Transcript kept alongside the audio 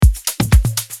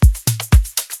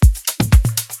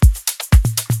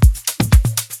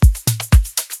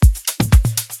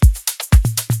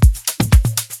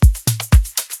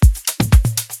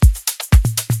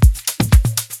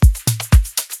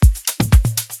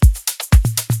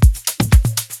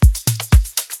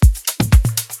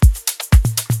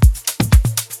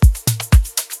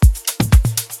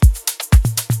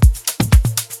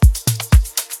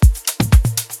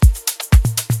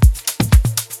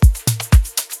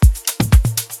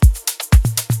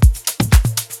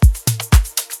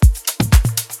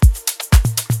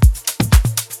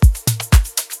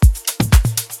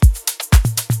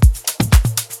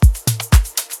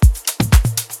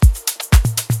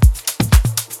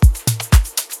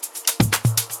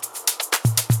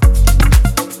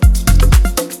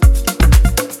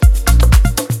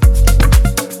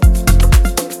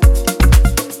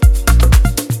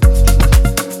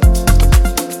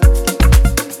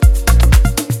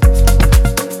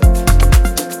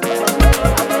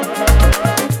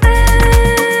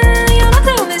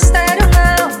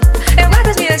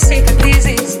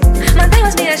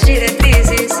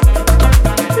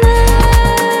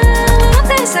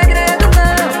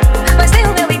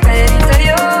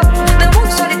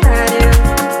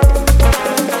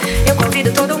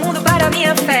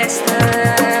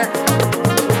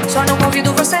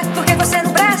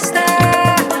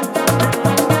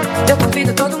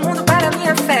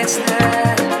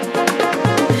presta.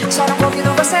 Só não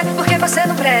convido você porque você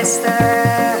não presta.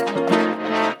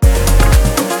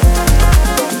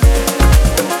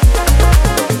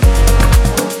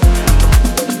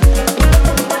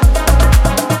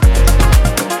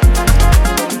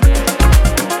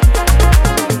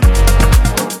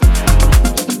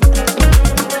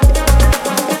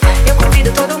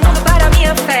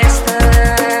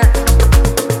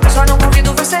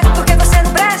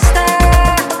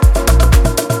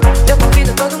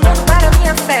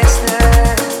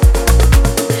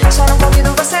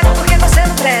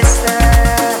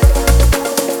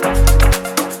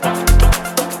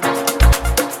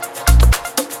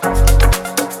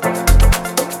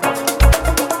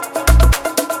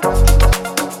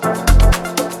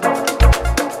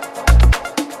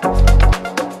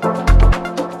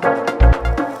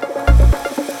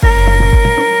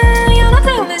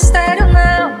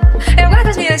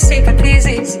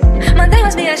 Cicatrizes, mantenho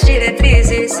as minhas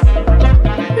diretrizes.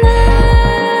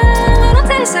 Não, eu não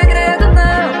tenho segredo,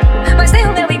 não, mas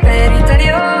tenho meu império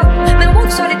interior, meu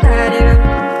mundo solitário.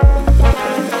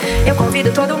 Eu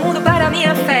convido todo mundo para a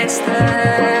minha festa.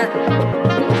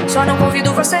 Só não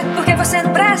convido você porque você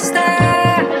não presta.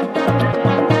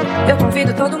 Eu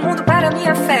convido todo mundo para a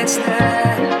minha festa.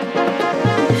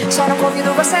 Só não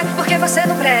convido você porque você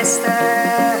não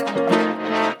presta.